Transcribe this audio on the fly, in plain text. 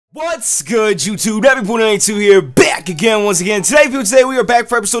What's good, YouTube? Nappy.92 here, back again once again. Today we are back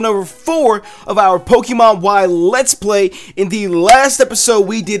for episode number 4 of our Pokemon Y Let's Play. In the last episode,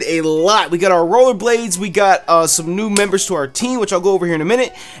 we did a lot. We got our rollerblades, we got some new members to our team, which I'll go over here in a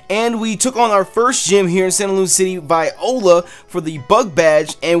minute, and we took on our first gym here in Santa Luz City, Viola, for the bug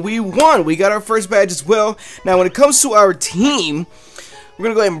badge, and we won. We got our first badge as well. Now, when it comes to our team, we're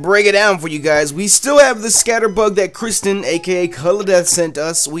gonna go ahead and break it down for you guys. We still have the Scatterbug that Kristen, aka Color Death, sent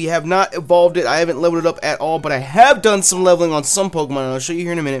us. We have not evolved it. I haven't leveled it up at all, but I have done some leveling on some Pokemon, and I'll show you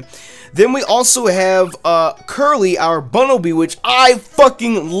here in a minute. Then we also have Curly, our Bunnelby, which I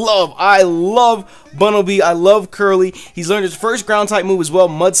fucking love. I love Bunnelby. I love Curly. He's learned his first ground type move as well,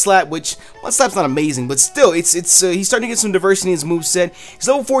 Mud Slap, which Mud Slap's not amazing, but still, he's starting to get some diversity in his moveset. He's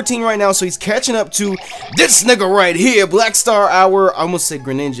level 14 right now, so he's catching up to this nigga right here, Blackstar, our, I almost said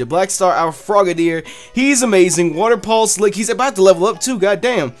Greninja, Blackstar, our Frogadier. He's amazing. Water Pulse, Lick, he's about to level up too,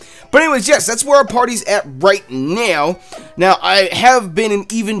 goddamn. But anyways, yes, that's where our party's at right now. Now, I have been an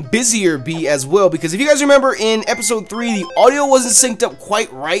even busier bee as well, because if you guys remember in episode 3, the audio wasn't synced up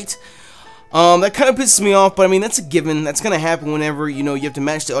quite right. That kind of pisses me off, but I mean, that's a given. That's gonna happen whenever, you know, you have to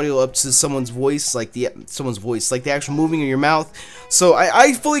match the audio up to someone's voice, like the actual moving of your mouth. So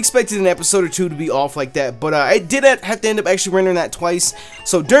I fully expected an episode or two to be off like that, but I did have to end up actually rendering that twice.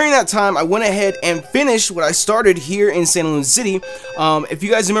 So during that time, I went ahead and finished what I started here in Santa Luz City. If you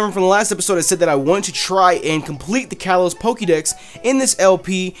guys remember from the last episode, I said that I wanted to try and complete the Kalos Pokédex in this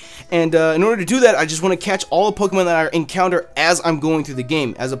LP, and in order to do that, I just want to catch all the Pokemon that I encounter as I'm going through the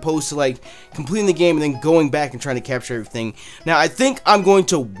game, as opposed to like completing the game and then going back and trying to capture everything. Now, I think I'm going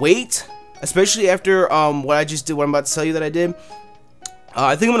to wait, especially after what I just did, what I'm about to tell you that I did.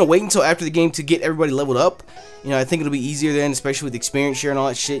 I think I'm going to wait until after the game to get everybody leveled up. You know, I think it'll be easier then, especially with experience share and all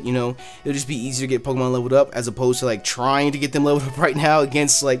that shit, you know. It'll just be easier to get Pokemon leveled up as opposed to, like, trying to get them leveled up right now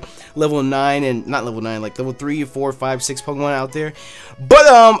against, like, level 9 and, not level 9, like, level 3, 4, 5, 6 Pokemon out there. But,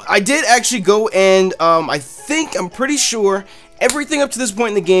 I did actually go and, I'm pretty sure everything up to this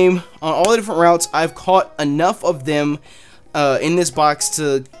point in the game, on all the different routes, I've caught enough of them in this box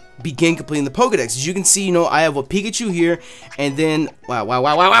to begin completing the Pokedex. As you can see, you know, I have a Pikachu here, and then, wow,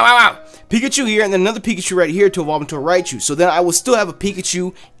 Pikachu here, and then another Pikachu right here to evolve into a Raichu. So then I will still have a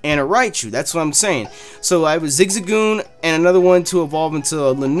Pikachu and a Raichu. That's what I'm saying. So I have a Zigzagoon and another one to evolve into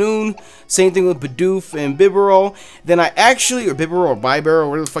a Lanoon. Same thing with Bidoof and Bibarel. Then I actually, or Bibarel or Bibarel,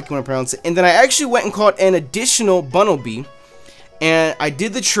 whatever the fuck you want to pronounce it. And then I actually went and caught an additional Bunnelby. And I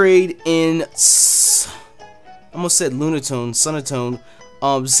did the trade in, I almost said Lunatone, Sunatone,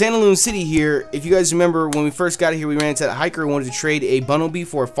 Santa Luz City here. If you guys remember when we first got here, we ran into that hiker who wanted to trade a Bunnelby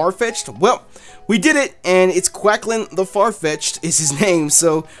for a Farfetch'd. Well, we did it, and it's Quacklin the Farfetch'd is his name,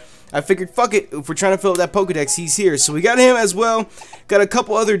 so I figured, fuck it, if we're trying to fill up that Pokedex, he's here. So we got him as well, got a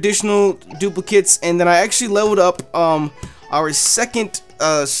couple other additional duplicates, and then I actually leveled up our second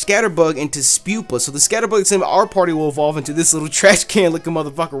Scatterbug into Spupa. So the Scatterbug that's in our party will evolve into this little trash can looking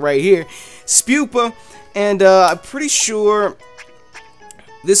motherfucker right here, Spupa, and I'm pretty sure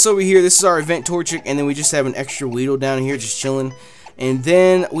this over here, this is our event Torchic, and then we just have an extra Weedle down here just chilling. And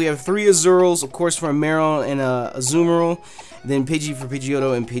then we have 3 Azurals, of course, for a Marill and a Azumarill. Then Pidgey for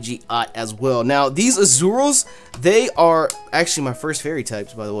Pidgeotto and Pidgeot as well. Now, these Azurals, they are actually my first fairy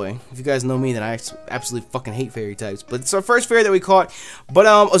types, by the way. If you guys know me, then I absolutely fucking hate fairy types. But it's our first fairy that we caught. But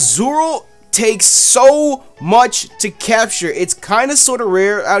Azurill takes so much to capture. It's kind of sort of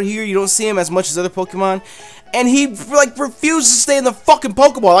rare out here. You don't see him as much as other Pokemon. And he, like, refuses to stay in the fucking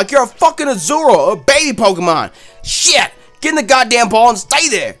Pokeball. Like, you're a fucking Azurill, a baby Pokemon. Shit! Get in the goddamn ball and stay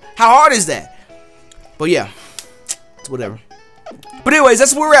there. How hard is that? But yeah, it's whatever. But anyways,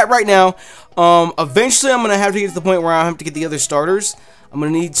 that's where we're at right now. Eventually, I'm going to have to get to the point where I have to get the other starters. I'm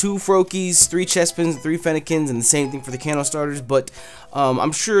going to need 2 Froakies, 3 Chespins, 3 Fennekins, and the same thing for the Kanto starters. But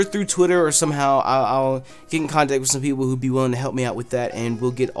I'm sure through Twitter or somehow I'll get in contact with some people who'd be willing to help me out with that, and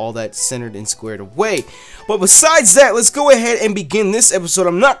we'll get all that centered and squared away. But besides that, let's go ahead and begin this episode.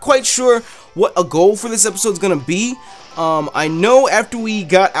 I'm not quite sure what a goal for this episode is going to be. I know after we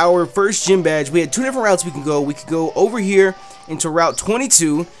got our first gym badge, we had 2 different routes we could go. We could go over here into Route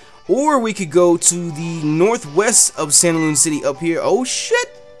 22, or we could go to the northwest of Santa Luz City up here. Oh, shit.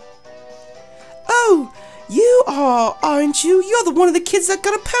 Oh, you are, aren't you? You're the one of the kids that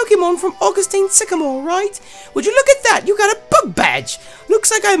got a Pokemon from Augustine Sycamore, right? Would you look at that? You got a bug badge.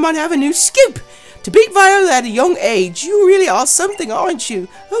 Looks like I might have a new scoop. To beat Viola at a young age, you really are something, aren't you?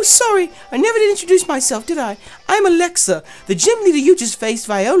 Oh, sorry, I never did introduce myself, did I? I'm Alexa. The gym leader you just faced,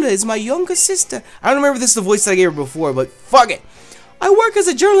 Viola, is my younger sister. I don't remember if this is the voice that I gave her before, but fuck it. I work as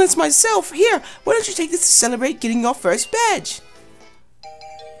a journalist myself. Here, why don't you take this to celebrate getting your first badge?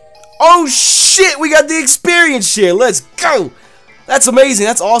 Oh shit, we got the experience share. Let's go. That's amazing.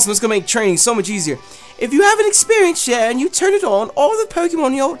 That's awesome. It's going to make training so much easier. If you have an experience share and you turn it on, all the Pokemon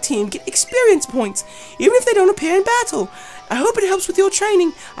on your team get experience points, even if they don't appear in battle. I hope it helps with your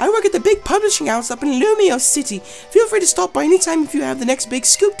training. I work at the big publishing house up in Lumio City. Feel free to stop by anytime if you have the next big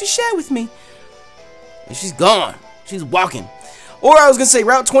scoop to share with me. And she's gone. She's walking. Or I was going to say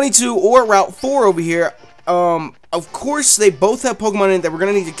Route 22 or Route 4 over here. Of course, they both have Pokemon in it that we're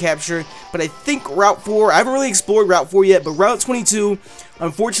going to need to capture, but I think Route 4, I haven't really explored Route 4 yet, but Route 22,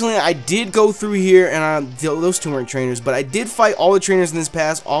 unfortunately, I did go through here, and those two weren't trainers, but I did fight all the trainers in this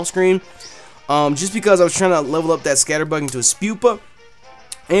pass off-screen, just because I was trying to level up that Scatterbug into a Spupa,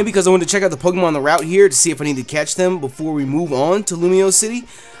 and because I wanted to check out the Pokemon on the route here to see if I need to catch them before we move on to Lumio City.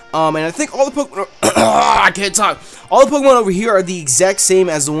 And I think all the Pokemon, I can't talk. All the Pokemon over here are the exact same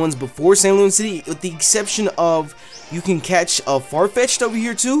as the ones before St. Louis City, with the exception of you can catch a Farfetch'd over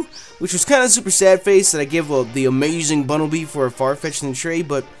here too, which was kind of super sad face that I give the amazing Bunnelby for a Farfetch'd in the trade,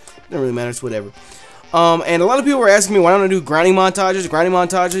 but it doesn't really matter, it's whatever. And a lot of people were asking me why don't I do grinding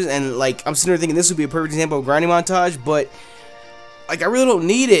montages, and like I'm sitting there thinking this would be a perfect example of grinding montage, but like I really don't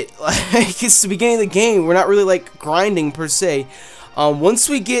need it. Like it's the beginning of the game, we're not really like grinding per se. Once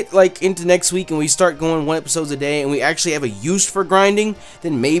we get like into next week and we start going 1 episode a day and we actually have a use for grinding,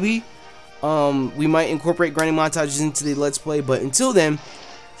 then maybe we might incorporate grinding montages into the Let's Play, but until then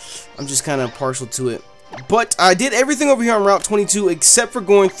I'm just kind of partial to it. But I did everything over here on Route 22 except for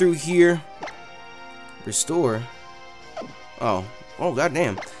going through here. Restore. Oh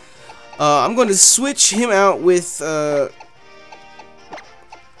goddamn. I'm going to switch him out with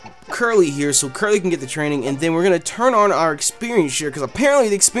Curly here, so Curly can get the training, and then we're going to turn on our experience share, because apparently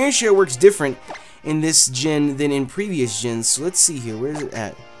the experience share works different in this gen than in previous gens. So let's see here, where is it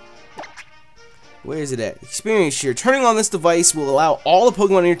at? Where is it at? Experience share. Turning on this device will allow all the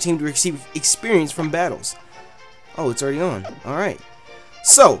Pokemon in your team to receive experience from battles. Oh, it's already on. Alright.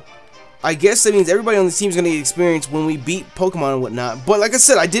 So, I guess that means everybody on the team is going to get experience when we beat Pokemon and whatnot. But like I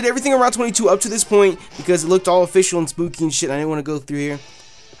said, I did everything around 22 up to this point because it looked all official and spooky and shit. I didn't want to go through here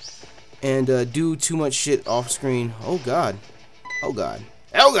and do too much shit off screen. Oh god. Oh god.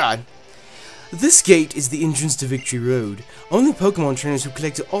 Oh god. This gate is the entrance to Victory Road. Only Pokemon trainers who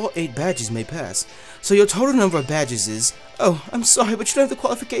collected all 8 badges may pass. So your total number of badges is... Oh, I'm sorry, but you don't have the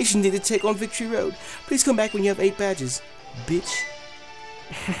qualification needed to take on Victory Road. Please come back when you have 8 badges. Bitch.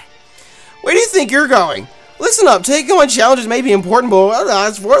 Where do you think you're going? Listen up, taking on challenges may be important, but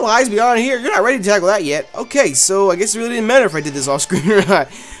it's 4 lies beyond here. You're not ready to tackle that yet. Okay, so I guess it really didn't matter if I did this off screen or not,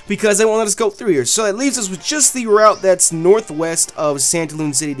 because they won't let us go through here. So that leaves us with just the route that's northwest of Santa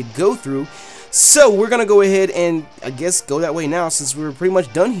Luna City to go through. So we're going to go ahead and, I guess, go that way now, since we're pretty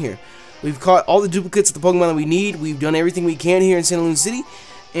much done here. We've caught all the duplicates of the Pokemon that we need. We've done everything we can here in Santa Luna City.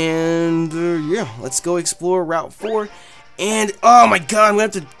 And, yeah, let's go explore Route 4. And, oh my god, I'm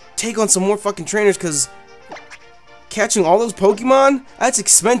going to have to take on some more fucking trainers, because catching all those Pokemon, that's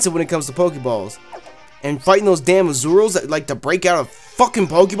expensive when it comes to Pokeballs. And fighting those damn Azuros that like to break out of fucking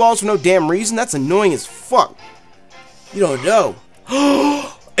Pokeballs for no damn reason, that's annoying as fuck. You don't know.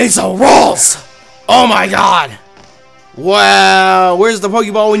 It's a Rolls! Oh my god! Wow, where's the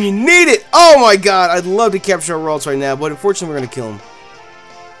Pokeball when you need it? Oh my god, I'd love to capture a Rolls right now, but unfortunately we're gonna kill him.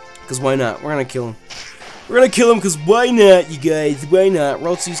 Because why not? We're gonna kill him. We're gonna kill him because why not, you guys? Why not?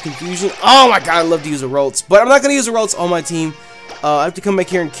 Rolts use confusion. Oh my god, I'd love to use a Rolts. But I'm not gonna use a Rolts on my team. I have to come back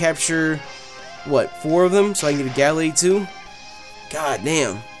here and capture, what, 4 of them? So I can get a Gallade too? God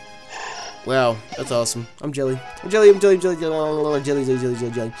damn. Wow, that's awesome. I'm jelly. I'm jelly, I'm jelly, jelly, jelly, jelly, jelly,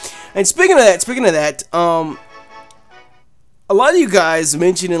 jelly, jelly. And speaking of that, a lot of you guys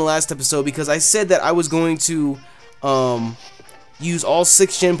mentioned in the last episode, because I said that I was going to use all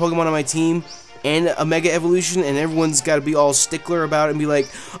 6th gen Pokemon on my team and a Mega Evolution, and everyone's got to be all stickler about it and be like,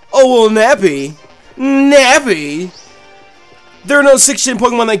 oh, well, Nappy, there are no 6th gen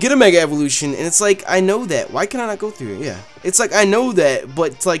Pokemon that get a Mega Evolution, and it's like, I know that. Why can I not go through it? Yeah. It's like, I know that,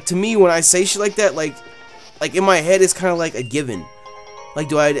 but it's like, to me, when I say shit like that, like in my head, it's kind of like a given. Like,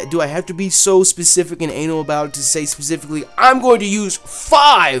 do I have to be so specific and anal about it to say specifically, I'm going to use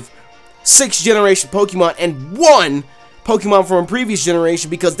 5 6th generation Pokemon and 1 Pokemon from a previous generation,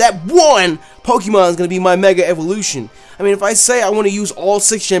 because that 1 Pokemon is going to be my Mega Evolution. I mean, if I say I want to use all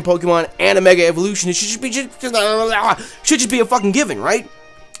 6th gen Pokemon and a Mega Evolution, it should just be a fucking given, right?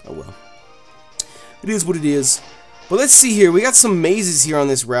 Oh well. It is what it is. But let's see here. We got some mazes here on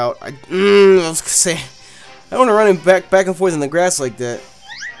this route. I was going to say, I don't want to run him back and forth in the grass like that.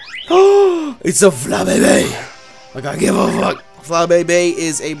 Oh, it's a Flabébé. Like I give a fuck. Flabébé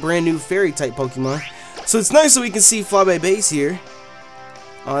is a brand new fairy type Pokemon. So it's nice that we can see Flabébés here.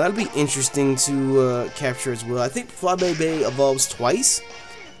 That'll be interesting to capture as well. I think Flabébé evolves twice,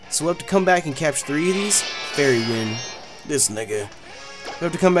 so we'll have to come back and capture 3 of these. Fairy Wind. This nigga. We'll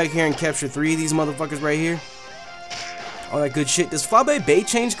have to come back here and capture 3 of these motherfuckers right here. All that good shit. Does Flabébé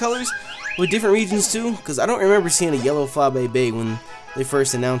change colors with different regions too? Because I don't remember seeing a yellow Flabébé when they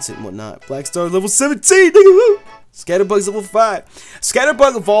first announced it and whatnot. Black Star level 17, nigga, woo! Scatterbug's level 5.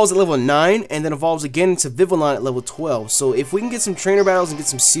 Scatterbug evolves at level 9 and then evolves again into Vivillon at level 12. So if we can get some trainer battles and get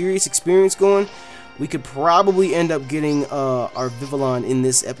some serious experience going, we could probably end up getting our Vivillon in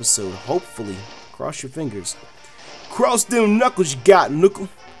this episode. Hopefully. Cross your fingers. Cross them knuckles you got, knuckle.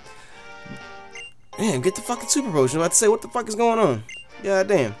 Damn, get the fucking super potion. I'm about to say, what the fuck is going on? God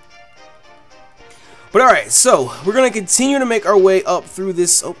damn. But alright, so we're gonna continue to make our way up through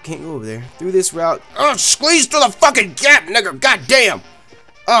this. Oh, can't go over there. Through this route. Oh, squeeze through the fucking gap, nigga. God damn.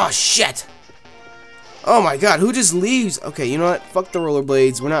 Oh, shit. Oh my god, who just leaves? Okay, you know what? Fuck the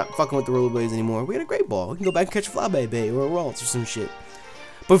rollerblades. We're not fucking with the rollerblades anymore. We got a great ball. We can go back and catch a Flabébé or a Ralts or some shit.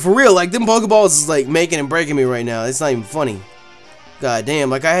 But for real, like, them Pokeballs is like making and breaking me right now. It's not even funny. God damn,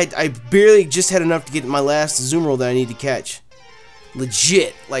 like I barely just had enough to get my last Azumarill that I need to catch.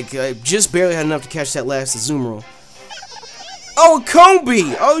 Legit, like I just barely had enough to catch that last Azumarill. Oh,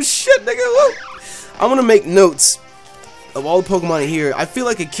 Combi! Oh shit, nigga! Woo. I'm gonna make notes of all the Pokemon in here. I feel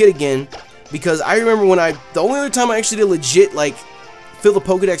like a kid again because I remember when the only other time I actually did legit like fill the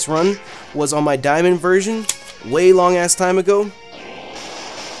Pokedex run was on my Diamond version, way long ass time ago.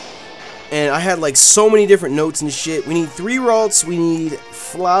 And I had like so many different notes and shit. We need 3 Ralts, we need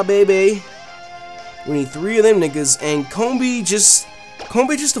Flabébé, we need 3 of them niggas, and Combi just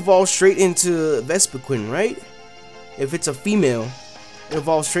evolves straight into Vespiquen, right? If it's a female, it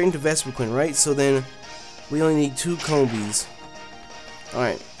evolves straight into Vespiquen, right? So then we only need 2 Combis.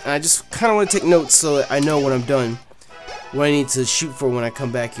 Alright, I just kinda wanna take notes so that I know when I'm done what I need to shoot for when I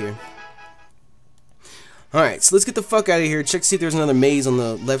come back here. Alright, so let's get the fuck out of here. Check to see if there's another maze on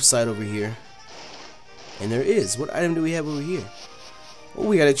the left side over here. And there is. What item do we have over here? Oh,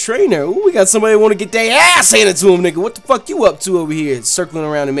 we got a trainer. Oh, we got somebody that want to get their ass handed to him, nigga. What the fuck you up to over here? Circling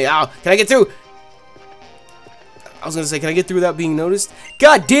around in me. Ow, can I get through? I was gonna say, can I get through without being noticed?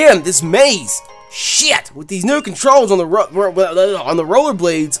 God damn, this maze. Shit, with these new controls on the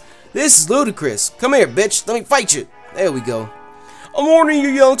rollerblades, this is ludicrous. Come here, bitch. Let me fight you. There we go. I'm warning you,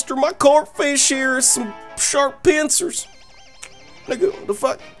 youngster. My corfish here is some sharp pincers. Nigga, what the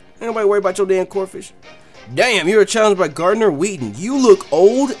fuck? Ain't nobody worry about your damn corfish. Damn, you were challenged by Gardner Wheaton. You look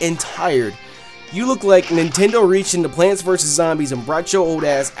old and tired. You look like Nintendo reached into Plants vs. Zombies and brought your old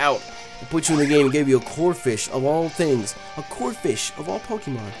ass out and put you in the game and gave you a corfish of all things. A corfish of all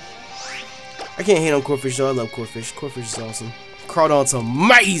Pokemon. I can't hate on corfish though. I love corfish. Corfish is awesome. Crawdon's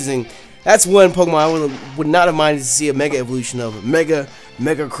amazing. That's one Pokemon I would not have minded to see a Mega Evolution of. Mega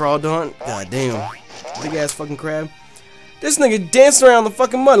Crawdon. God damn. Big ass fucking crab. This nigga dancing around the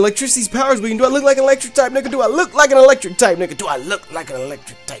fucking mud. Electricity's powers weakened. Do I look like an electric type nigga? Do I look like an electric type nigga? Do I look like an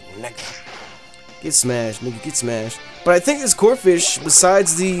electric type nigga? Get smashed, nigga. Get smashed. But I think this Corfish,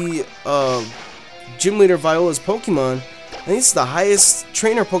 besides the Gym Leader Viola's Pokemon, I think it's the highest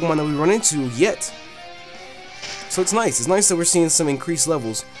trainer Pokemon that we run into yet. So it's nice. It's nice that we're seeing some increased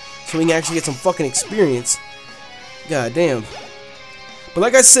levels, so we can actually get some fucking experience. God damn. But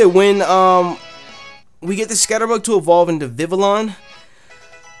like I said, when we get the Scatterbug to evolve into Vivillon,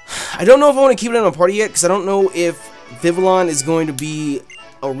 I don't know if I want to keep it in a party yet, because I don't know if Vivillon is going to be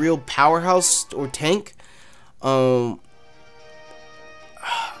a real powerhouse or tank. I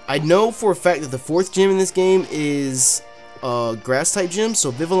know for a fact that the 4th gym in this game is a grass type gym,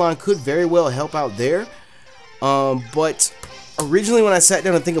 so Vivillon could very well help out there. But originally when I sat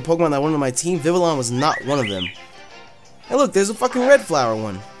down to think of Pokemon that I wanted on my team, Vivillon was not one of them. Hey look, there's a fucking red flower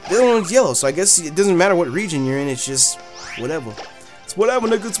one. The other one's yellow, so I guess it doesn't matter what region you're in, it's just whatever. It's whatever,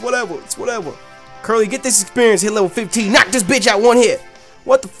 nigga, it's whatever, it's whatever. Curly, get this experience, hit level 15, knock this bitch out one hit.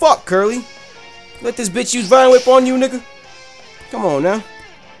 What the fuck, Curly? Let this bitch use Vine Whip on you, nigga. Come on now.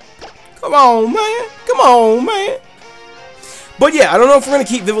 Come on, man. Come on, man. But yeah, I don't know if we're going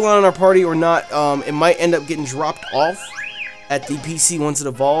to keep Vivillon in our party or not. It might end up getting dropped off at the PC once it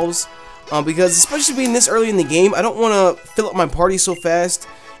evolves. Because especially being this early in the game, I don't want to fill up my party so fast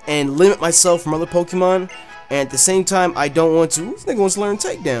and limit myself from other Pokemon. And at the same time, I don't want to... This nigga wants to learn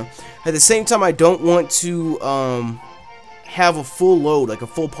Takedown. At the same time, I don't want to have a full load, like a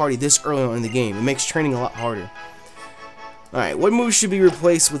full party this early on in the game. It makes training a lot harder. Alright, what moves should be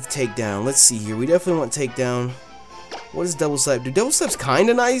replaced with Takedown? Let's see here. We definitely want Takedown. What is Double Slap? Dude, Double Slap's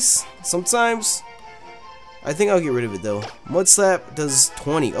kinda nice sometimes. I think I'll get rid of it though. Mud Slap does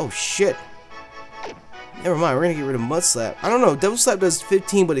 20. Oh shit. Never mind, we're gonna get rid of Mud Slap. I don't know, Double Slap does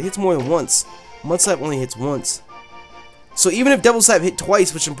 15, but it hits more than once. Mud Slap only hits once. So even if Double Slap hit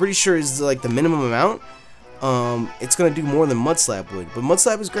twice, which I'm pretty sure is like the minimum amount, it's gonna do more than Mud Slap would. But Mud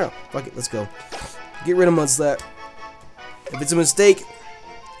Slap is ground. Fuck it, let's go. Get rid of Mud Slap. If it's a mistake,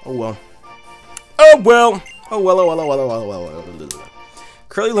 oh well. Oh well. Oh well, oh well, oh well, oh well, oh well.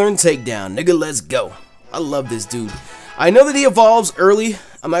 Curly learned takedown. Nigga, let's go. I love this dude. I know that he evolves early.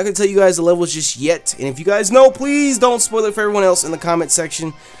 I'm not going to tell you guys the levels just yet. And if you guys know, please don't spoil it for everyone else in the comment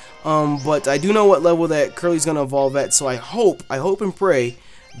section. But I do know what level that Curly's going to evolve at. So I hope and pray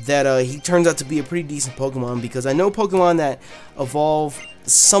that he turns out to be a pretty decent Pokemon. Because I know Pokemon that evolve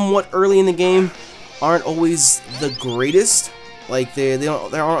somewhat early in the game aren't always the greatest. Like, they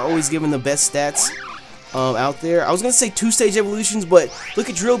aren't always given the best stats out there. I was going to say 2-stage evolutions, but look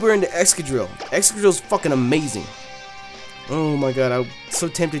at Drillbur into Excadrill. Excadrill's fucking amazing. Oh my god, I'm so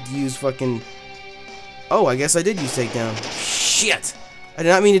tempted to use fucking... Oh, I guess I did use takedown. Shit! I did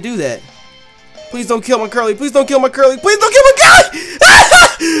not mean to do that. Please don't kill my Curly. Please don't kill my Curly. Please don't kill my Curly!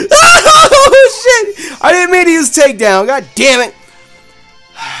 Oh shit! I didn't mean to use takedown. God damn it!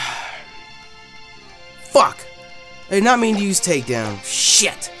 Fuck! I did not mean to use takedown.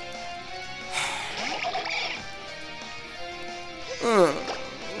 Shit!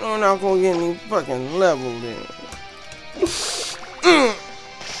 I'm not gonna get any fucking level there. I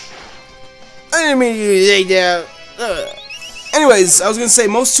didn't mean to use takedown. Anyways, I was gonna say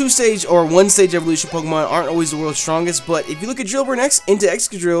most 2-stage or 1-stage evolution Pokemon aren't always the world's strongest, but if you look at Drillbur into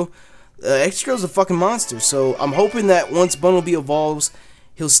Excadrill, Excadrill's a fucking monster. So I'm hoping that once Bunnelby evolves,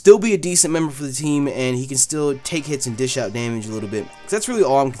 he'll still be a decent member for the team, and he can still take hits and dish out damage a little bit. Because that's really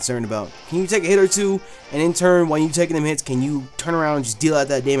all I'm concerned about. Can you take a hit or two, and in turn, while you taking them hits, can you turn around and just deal out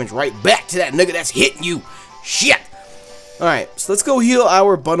that damage right back to that nigga that's hitting you? Shit! Alright, so let's go heal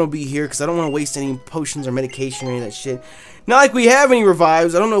our Bunnelby here, because I don't want to waste any potions or medication or any of that shit. Not like we have any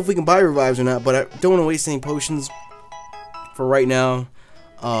revives. I don't know if we can buy revives or not, but I don't want to waste any potions for right now.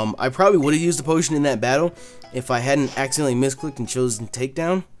 I probably would have used the potion in that battle if I hadn't accidentally misclicked and chosen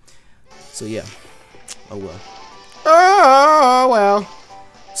takedown. So yeah. Oh well. Oh well.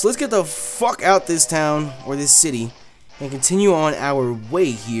 So let's get the fuck out this town or this city and continue on our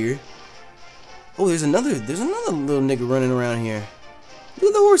way here. Oh, there's another little nigga running around here.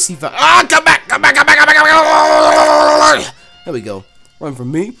 Look at the horse he found. Ah, come back, come back, come back, come back, come back. There we go. Run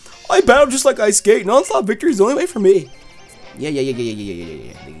from me. I battle just like I skate. Non-stop victory is the only way for me. Yeah. Look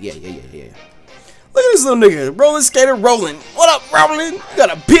at this little nigga. Roller skater rolling. What up, rolling? You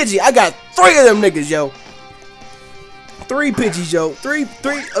got a Pidgey. I got 3 of them niggas, yo. 3 Pidgeys, yo. 3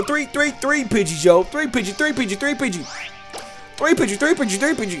 Pidgeys, yo. 3 Pidgey, 3 Pidgey, 3 Pidgey. 3 Pidgey, 3 Pidgey,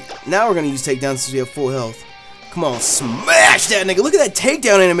 3 Pidgey. Now we're gonna use takedowns since we have full health. Come on, smash that nigga. Look at that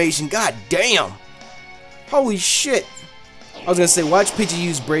takedown animation. God damn. Holy shit. I was gonna say, watch Pidgey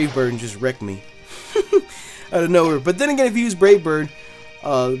use Brave Bird and just wreck me. Out of nowhere. But then again, if you use Brave Bird,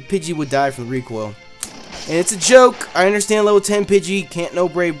 Pidgey would die from the recoil. And it's a joke. I understand level 10 Pidgey can't know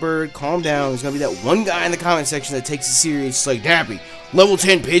Brave Bird. Calm down. There's gonna be that one guy in the comment section that takes it serious. It's like, Nappy, level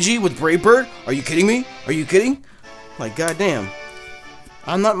 10 Pidgey with Brave Bird? Are you kidding me? Are you kidding? Like, goddamn.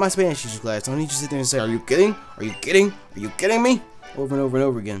 I'm not in my Spanish teacher's class. I don't need you to sit there and say, are you kidding? Are you kidding? Are you kidding me? Over and over and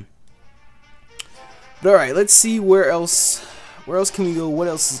over again. But alright, let's see where else. Where else can we go? What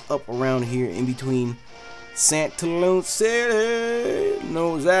else is up around here in between Santa Luna City?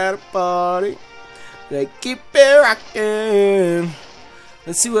 Knows at a party. They keep it rocking.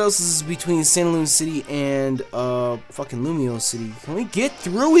 Let's see what else is between Santa Luna City and fucking Lumio City. Can we get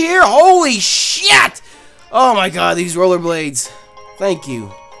through here? Holy shit! Oh my god, these rollerblades. Thank you.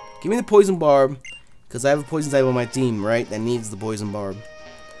 Give me the poison barb, because I have a poison type on my team, right? That needs the poison barb.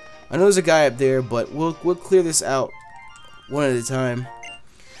 I know there's a guy up there, but we'll clear this out one at a time.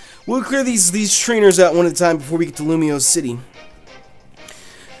 We'll clear these trainers out one at a time before we get to Lumio City.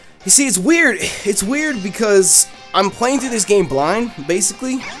 You see, it's weird. It's weird because I'm playing through this game blind,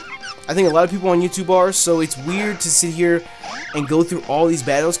 basically. I think a lot of people on YouTube are, so it's weird to sit here and go through all these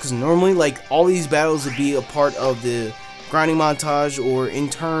battles, because normally, like, all these battles would be a part of the grinding montage, or in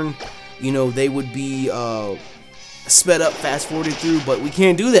turn, you know, they would be sped up, fast forwarded through, but we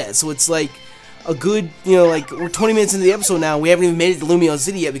can't do that. So it's like a good, you know, like, we're 20 minutes into the episode now, we haven't even made it to Lumio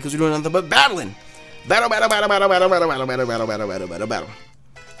City yet because we're doing nothing but battling. Battle.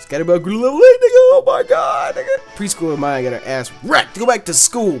 Scatterbug grew level 8, nigga. Oh my god, nigga. Preschooler Maya got her ass wrecked. Go back to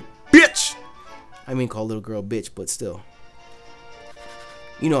school, bitch. I mean, call little girl bitch, but still.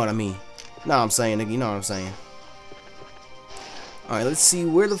 You know what I mean. Know what I'm saying, nigga. You know what I'm saying. Alright, let's see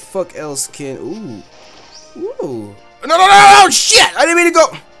where the fuck else can. Ooh. No, shit! I didn't mean to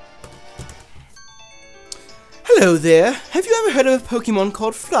go. Hello there. Have you ever heard of a Pokemon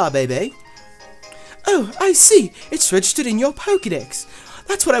called Flabebe? Oh, I see. It's registered in your Pokédex.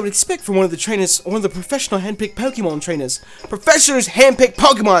 That's what I would expect from one of the trainers, one of the professional handpicked Pokemon trainers. Professionals handpicked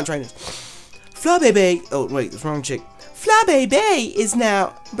Pokemon trainers. Flabebe. Oh wait, that's the wrong chick. Flabebe is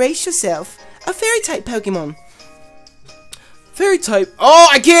now, brace yourself, a fairy-type Pokemon. Fairy-type? Oh,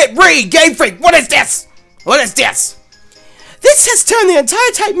 I can't read! Game Freak! What is this? What is this? This has turned the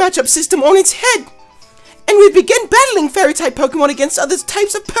entire type matchup system on its head. And we begin battling fairy-type Pokemon against other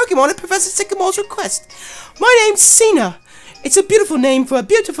types of Pokemon at Professor Sycamore's request. My name's Cena. It's a beautiful name for a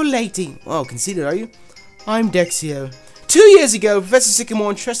beautiful lady. Oh, conceited, are you? I'm Dexio. 2 years ago, Professor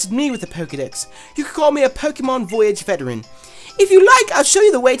Sycamore entrusted me with the Pokédex. You could call me a Pokemon Voyage veteran. If you like, I'll show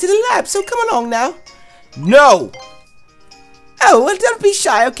you the way to the lab, so come along now. No! Oh, well, don't be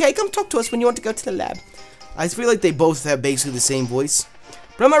shy, okay? Come talk to us when you want to go to the lab. I feel like they both have basically the same voice.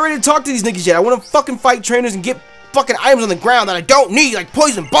 But I'm not ready to talk to these niggas yet. I want to fucking fight trainers and get fucking items on the ground that I don't need, like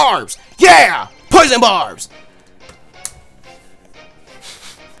poison barbs. Yeah! Poison barbs!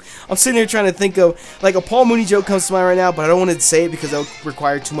 I'm sitting here trying to think of, like, a Paul Mooney joke comes to mind right now, but I don't want to say it because that would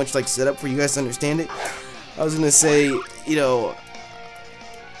require too much, like, setup for you guys to understand it. I was going to say, you know,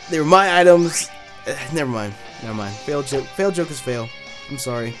 they were my items. Never mind. Never mind. Failed joke. Failed joke is fail. I'm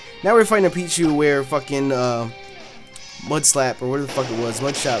sorry. Now we're fighting a Pichu where fucking, Mud Slap, or whatever the fuck it was,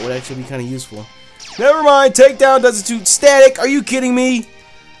 Mud Shot would actually be kind of useful. Never mind. Takedown does it too. Static. Are you kidding me?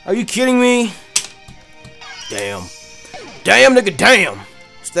 Are you kidding me? Damn. Damn, nigga, damn.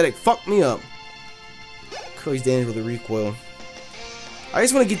 Static fucked me up. Curly's damage with a recoil. I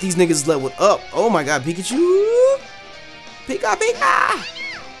just want to get these niggas leveled up. Oh my god, Pikachu! Pika Pika!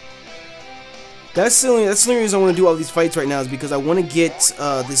 That's the only reason I want to do all these fights right now is because I want to get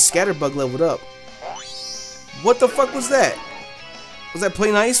this Scatterbug leveled up. What the fuck was that? Was that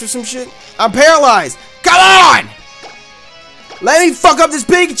Play Nice or some shit? I'm paralyzed! Come on! Let me fuck up this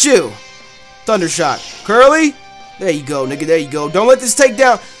Pikachu! Thundershot. Curly? There you go, nigga. There you go. Don't let this take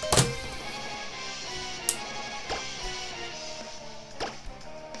down.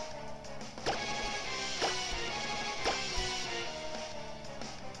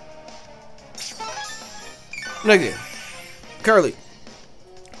 Nigga. Curly.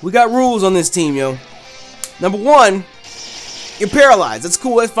 We got rules on this team, yo. Number one, you're paralyzed. That's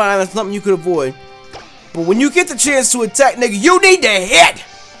cool. That's fine. That's something you could avoid. But when you get the chance to attack, nigga, you need to hit.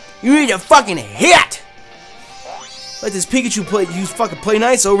 You need to fucking hit. Let this Pikachu use fucking Play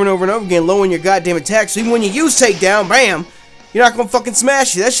Nice over and over and over again, lowering your goddamn attack. So even when you use Takedown, bam, you're not gonna fucking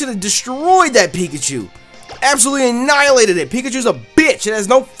smash you. That should have destroyed that Pikachu. Absolutely annihilated it. Pikachu's a bitch. It has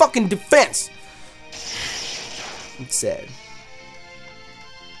no fucking defense. It's sad.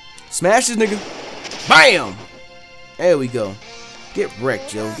 Smash this nigga. Bam! There we go. Get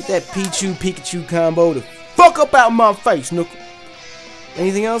wrecked, yo. Get that Pikachu combo the fuck up out of my face, Nook.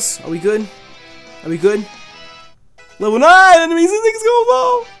 Anything else? Are we good? Are we good? Level 9! That means this nigga's gonna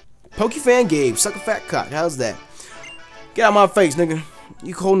fall! Pokefan Gabe, suck a fat cock. How's that? Get out of my face, nigga.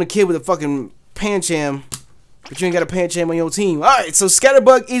 You holding a kid with a fucking Pancham, but you ain't got a Pancham on your team. Alright, so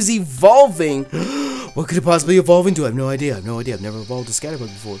Scatterbug is evolving. What could it possibly evolve into? I have no idea. I have no idea. I've never evolved a Scatterbug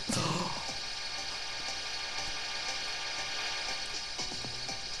before.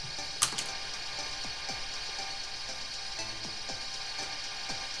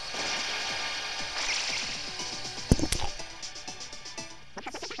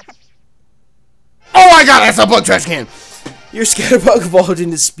 Oh my god, that's a bug trash can! Your Scatterbug evolved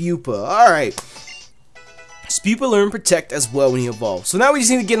into Spupa. Alright. Spupa learned Protect as well when he evolves. So now we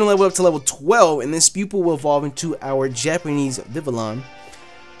just need to get him level up to level 12, and then Spupa will evolve into our Japanese Vivillon.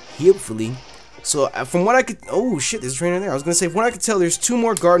 Hopefully. So from what I could... Oh shit, there's a trainer there. I was going to say, from what I could tell, there's 2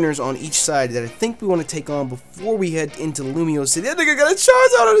 more Gardeners on each side that I think we want to take on before we head into Lumio City. That nigga got a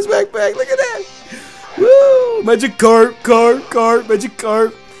Charizard on his backpack. Look at that. Woo! Magikarp,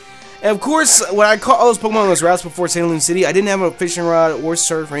 Magikarp. And of course, when I caught all those Pokemon on those routes before Salem City, I didn't have a fishing rod or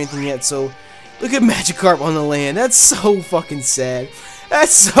surf or anything yet, so look at Magikarp on the land. That's so fucking sad.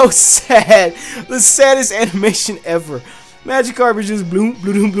 That's so sad. The saddest animation ever. Magikarp is just bloom,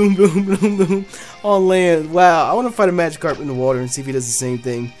 bloom, bloom, bloom, bloom, bloom on land. Wow, I want to fight a Magikarp in the water and see if he does the same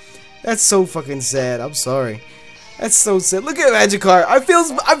thing. That's so fucking sad. I'm sorry. That's so sad. Look at Magikarp. I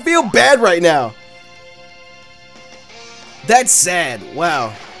feel bad right now. That's sad.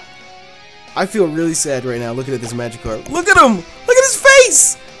 Wow. I feel really sad right now looking at this Magikarp. Look at him! Look at his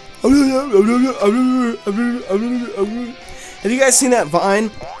face! Have you guys seen that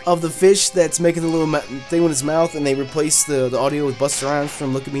vine of the fish that's making the little thing with his mouth and they replace the audio with Busta Rhymes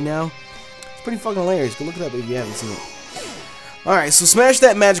from Look At Me Now? It's pretty fucking hilarious. Go look it up if you haven't seen it. Alright, so smash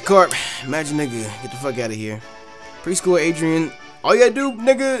that Magikarp. Magic nigga, get the fuck out of here. Preschool Adrian. All you gotta do,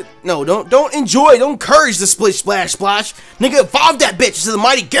 nigga, no, don't enjoy, don't encourage the splish splash splash. Nigga, evolve that bitch to the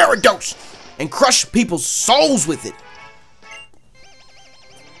mighty Gyarados and crush people's souls with it.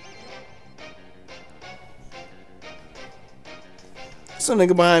 Some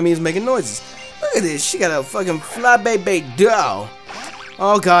nigga behind me is making noises. Look at this, she got a fucking fly baby doll.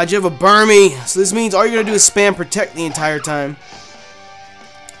 Oh god, you have a Burmy. So this means all you're gonna do is spam protect the entire time.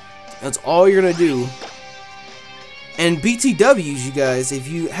 That's all you're gonna do. And BTWs, you guys, if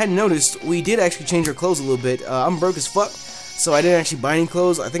you hadn't noticed, we did actually change our clothes a little bit. I'm broke as fuck, so I didn't actually buy any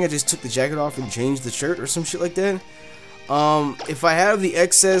clothes. I think I just took the jacket off and changed the shirt or some shit like that. If I have the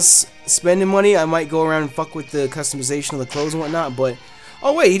excess spending money, I might go around and fuck with the customization of the clothes and whatnot, but...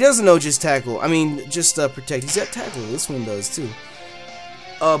 Oh wait, he doesn't know just tackle. I mean, just protect. He's got tackle. This one does too.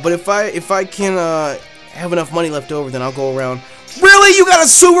 But if I can have enough money left over, then I'll go around. Really? You got a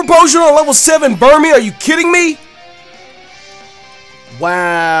super potion on level 7 Burmy? Are you kidding me?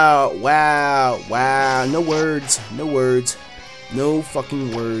 Wow, wow, wow. No words. No words. No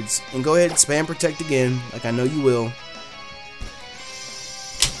fucking words. And go ahead and spam protect again, like I know you will.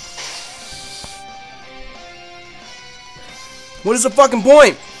 What is the fucking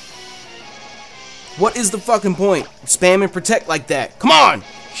point? What is the fucking point? Spam and protect like that. Come on!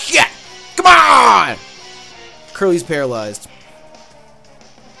 Shit! Come on! Curly's paralyzed.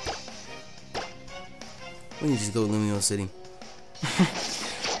 We need to just go to Lumio City.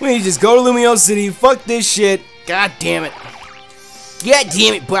 We need to just go to Lumio City. Fuck this shit. God damn it. God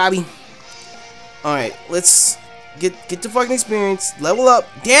damn it, Bobby. Alright, let's get the fucking experience. Level up.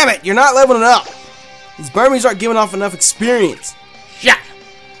 Damn it, you're not leveling up. These Burmies aren't giving off enough experience. Yeah.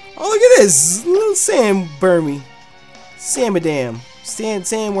 Oh, look at this. Little Sam Burmy. Samadam.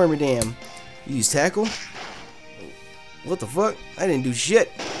 Sandwormadam. Use tackle. What the fuck? I didn't do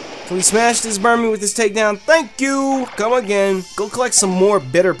shit. Can we smash this Burmy with this takedown? Thank you. Come again. Go collect some more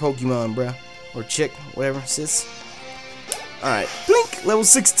better Pokemon, bruh. Or chick. Whatever, sis. Alright. Blink. Level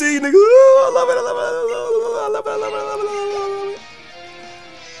 16, nigga. I love it. I love it. I love it. I love it. I love it. I love it.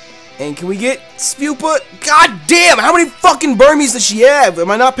 And can we get Spupa? God damn! How many fucking Burmies does she have?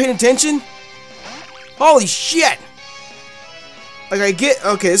 Am I not paying attention? Holy shit! Like I get...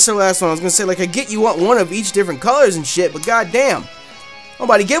 Okay, this is the last one. I was gonna say, like, I get you want one of each different colors and shit, but god damn.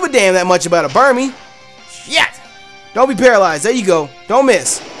 Nobody give a damn that much about a Burmy. Shit! Don't be paralyzed. There you go. Don't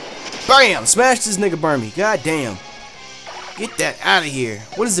miss. Bam! Smash this nigga Burmy. God damn. Get that out of here.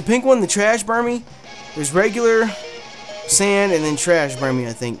 What is the pink one? The trash Burmy? There's regular, sand, and then trash Burmy,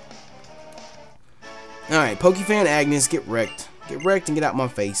 I think. Alright, Pokefan Agnes, get wrecked. Get wrecked and get out my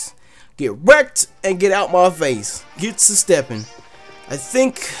face. Get wrecked and get out my face. Gets to stepping. I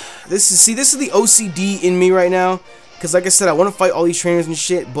think this is the OCD in me right now. Because like I said, I want to fight all these trainers and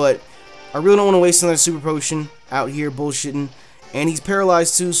shit, but I really don't want to waste another super potion out here bullshitting. And he's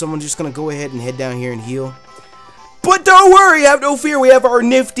paralyzed too, so I'm just going to go ahead and head down here and heal. But don't worry, have no fear. We have our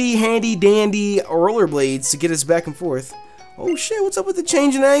nifty, handy, dandy rollerblades to get us back and forth. Oh shit, what's up with the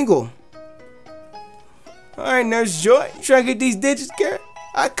change in angle? Alright, Nurse Joy, you trying to get these digits, Garrett?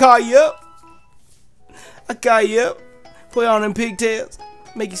 I call you up. I call you up. Play on them pigtails.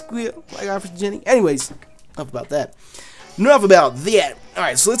 Make you squeal like Officer Jenny. Anyways, enough about that. Enough about that.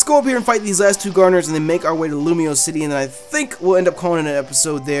 Alright, so let's go up here and fight these last two Gardeners and then make our way to Lumio City, and then I think we'll end up calling it an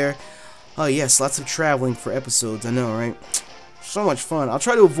episode there. Oh yes, lots of traveling for episodes, I know, right? So much fun. I'll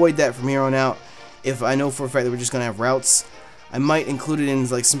try to avoid that from here on out if I know for a fact that we're just going to have routes. I might include it in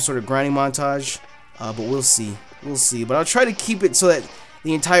like some sort of grinding montage, but we'll see. We'll see. But I'll try to keep it so that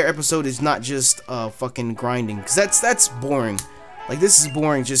the entire episode is not just fucking grinding, because that's boring. Like, this is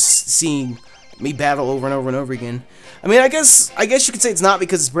boring just seeing me battle over and over and over again. I mean, I guess you could say it's not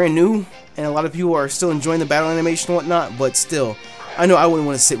because it's brand new, and a lot of people are still enjoying the battle animation and whatnot, but still, I know I wouldn't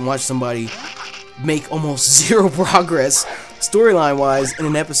want to sit and watch somebody make almost zero progress, storyline-wise, in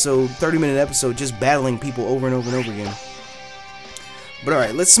an episode, 30-minute episode, just battling people over and over and over again. But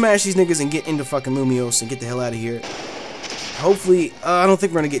alright, let's smash these niggas and get into fucking Lumios and get the hell out of here. Hopefully, I don't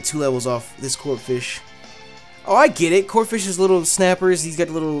think we're gonna get 2 levels off this Corphish. Oh, I get it. Corphish has little snappers. He's got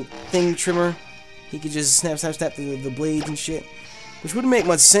a little thing trimmer. He could just snap the blades and shit. Which wouldn't make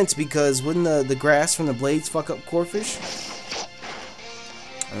much sense because wouldn't the grass from the blades fuck up Corphish?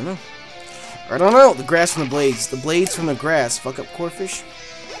 I don't know. I don't know. The grass from the blades from the grass fuck up Corphish.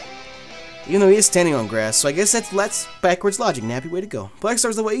 Even though he is standing on grass, so I guess that's backwards logic. Nappy, way to go. Black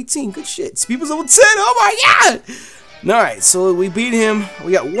Star's level 18. Good shit. Speedball's level 10. Oh my god! Alright, so we beat him.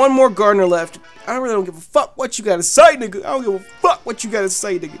 We got one more Gardener left. I really don't give a fuck what you gotta say, nigga. I don't give a fuck what you gotta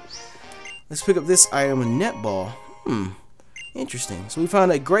say, nigga. Let's pick up this item, a net ball. Interesting. So we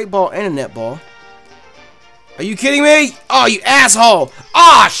found a great ball and a net ball. Are you kidding me? Oh, you asshole!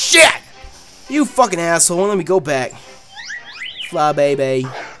 Oh shit! You fucking asshole! Let me go back. Fly baby,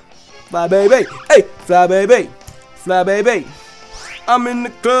 fly baby, hey, fly baby, fly baby. I'm in the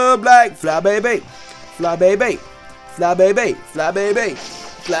club like fly baby, fly baby, fly baby, fly baby,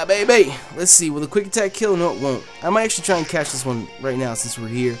 fly baby. Let's see, will the quick attack kill? No, it won't. I might actually try and catch this one right now since we're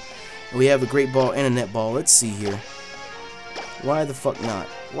here. We have a great ball and a net ball. Let's see here. Why the fuck not?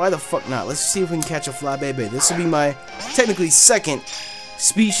 Why the fuck not? Let's see if we can catch a fly baby. This will be my technically second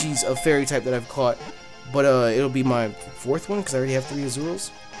species of fairy type that I've caught. But it'll be my fourth one because I already have 3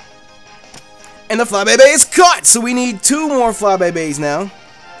 Azuros. And the fly baby is caught! So we need 2 more fly babies now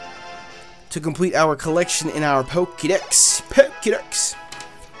to complete our collection in our Pokédex. Pokédex.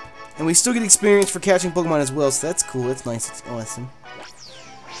 And we still get experience for catching Pokemon as well, so that's cool. That's nice. It's awesome.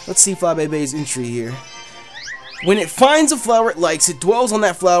 Let's see fly baby's entry here. When it finds a flower it likes, it dwells on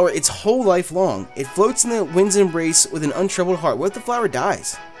that flower its whole life long. It floats in the wind's embrace with an untroubled heart. What if the flower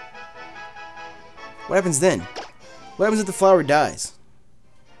dies? What happens then? What happens if the flower dies?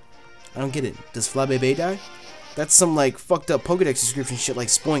 I don't get it. Does Flabébé die? That's some like fucked up Pokédex description shit like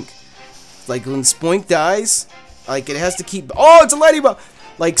Spoink. Like when Spoink dies, like it has to keep. Oh, it's a ladybug!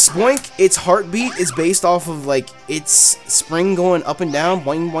 Like Spoink, its heartbeat is based off of like its spring going up and down,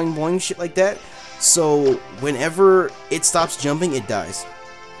 boing boing boing, shit like that. So whenever it stops jumping, it dies.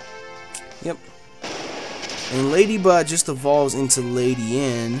 Yep. And Ladybug just evolves into Lady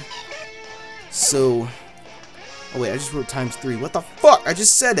N. So, oh wait, I just wrote ×3. What the fuck? I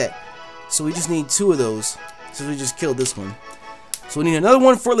just said that. So we just need 2 of those. So we just killed this one. So we need another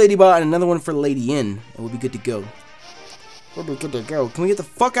one for Ladybug and another one for Lady N. And we'll be good to go. We'll be good to go. Can we get the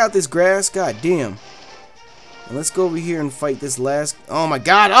fuck out this grass? God damn. And let's go over here and fight this last. Oh my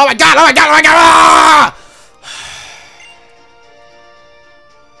god! Oh my god! Oh my god! Oh my god! Ah!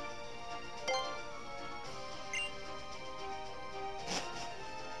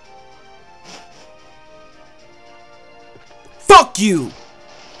 Fuck you!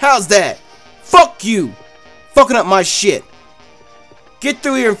 How's that? Fuck you! Fucking up my shit. Get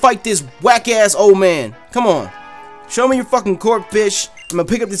through here and fight this whack ass old man. Come on. Show me your fucking cork, bitch. I'm gonna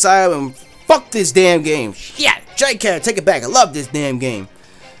pick up this item and fuck this damn game. Shit! J-Cat, take it back. I love this damn game.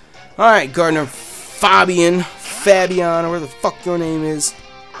 Alright, Gardener Fabian, or whatever the fuck your name is.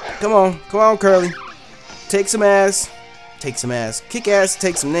 Come on, Curly. Take some ass. Take some ass. Kick ass,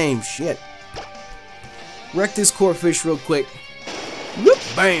 take some names. Shit. Wreck this corphish real quick. Whoop,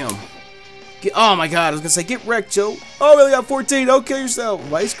 bam. Oh my god, I was gonna say, get wrecked, Joe. Oh, we only got 14. Don't kill yourself.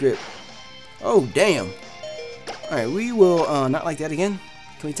 Vice grip. Oh, damn. Alright, we will, not like that again.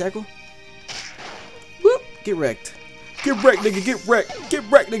 Can we tackle? Whoop, get wrecked. Get wrecked, nigga, get wrecked. Get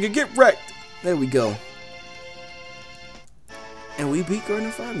wrecked, nigga, get wrecked. There we go. And we beat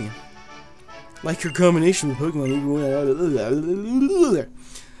Gardener Fabian. Like your combination with Pokemon.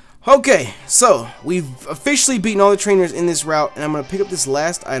 Okay, so we've officially beaten all the trainers in this route, and I'm gonna pick up this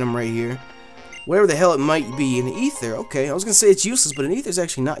last item right here. Whatever the hell it might be. An ether. Okay, I was gonna say it's useless, but an ether is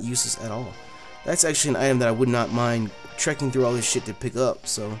actually not useless at all. That's actually an item that I would not mind trekking through all this shit to pick up.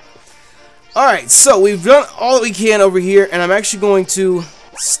 So, alright, so we've done all that we can over here, and I'm actually going to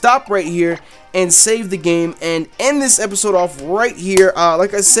stop right here and save the game and end this episode off right here.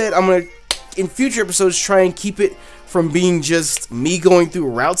 Like I said, I'm gonna in future episodes try and keep it from being just me going through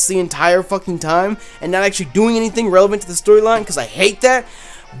routes the entire fucking time and not actually doing anything relevant to the storyline, because I hate that.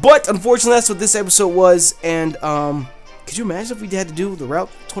 But unfortunately, that's what this episode was. And could you imagine if we had to do the Route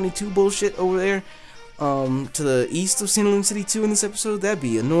 22 bullshit over there to the east of Santa Luna City 2 in this episode? That'd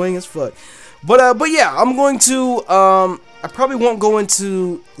be annoying as fuck. But yeah, I'm going to I probably won't go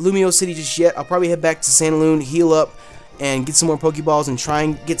into Lumio City just yet. I'll probably head back to Santa Luna, heal up, and get some more Pokeballs and try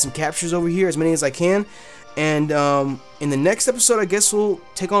and get some captures over here, as many as I can. And in the next episode, I guess we'll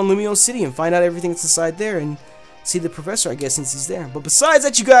take on Lumio City and find out everything that's inside there and see the professor, I guess, since he's there. But besides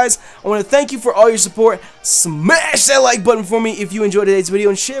that, you guys, I want to thank you for all your support. Smash that like button for me if you enjoyed today's video,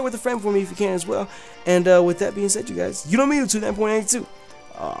 and share with a friend for me if you can as well. And with that being said, you guys, you know me, 29.82.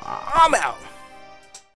 I'm out.